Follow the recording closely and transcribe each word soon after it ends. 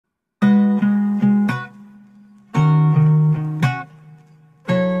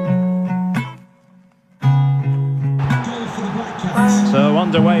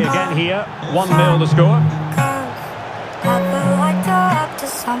underway again here. 1-0 the score.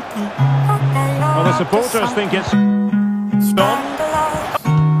 Well, the supporters think it's on.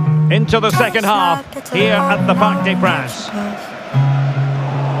 Into the second half here at the Parc des Princes.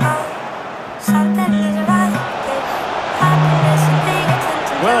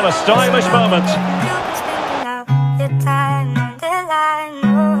 Well, a stylish moment.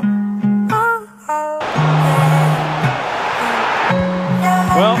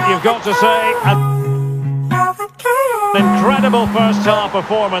 Well, you've got to say, an incredible first-half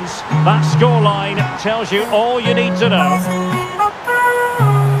performance. That scoreline tells you all you need to know.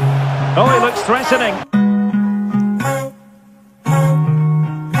 Oh, he looks threatening.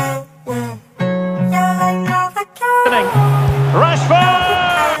 Rashford!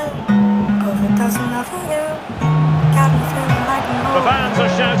 The fans are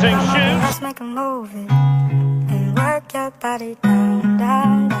shouting, shoot!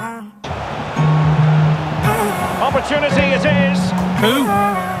 Opportunity it is. Who?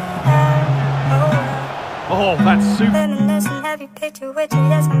 Oh, that's superb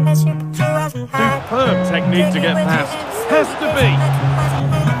technique to get past. Has to be.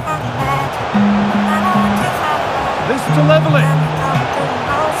 This to level it.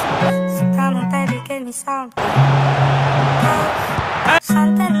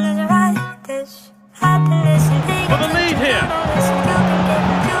 For the lead here.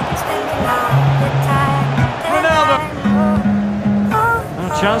 Ronaldo. A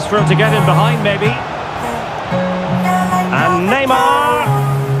chance for him to get in behind, maybe. And Neymar.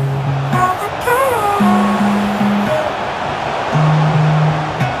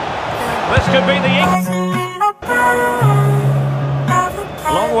 This could be the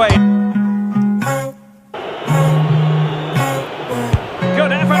long way.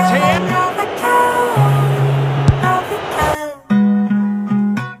 Good effort here.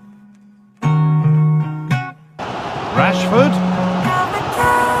 Rashford.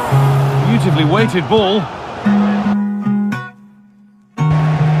 Beautifully weighted ball.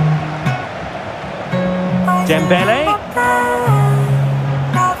 Dembele.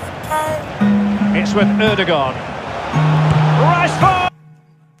 It's with Erdogan. Rashford!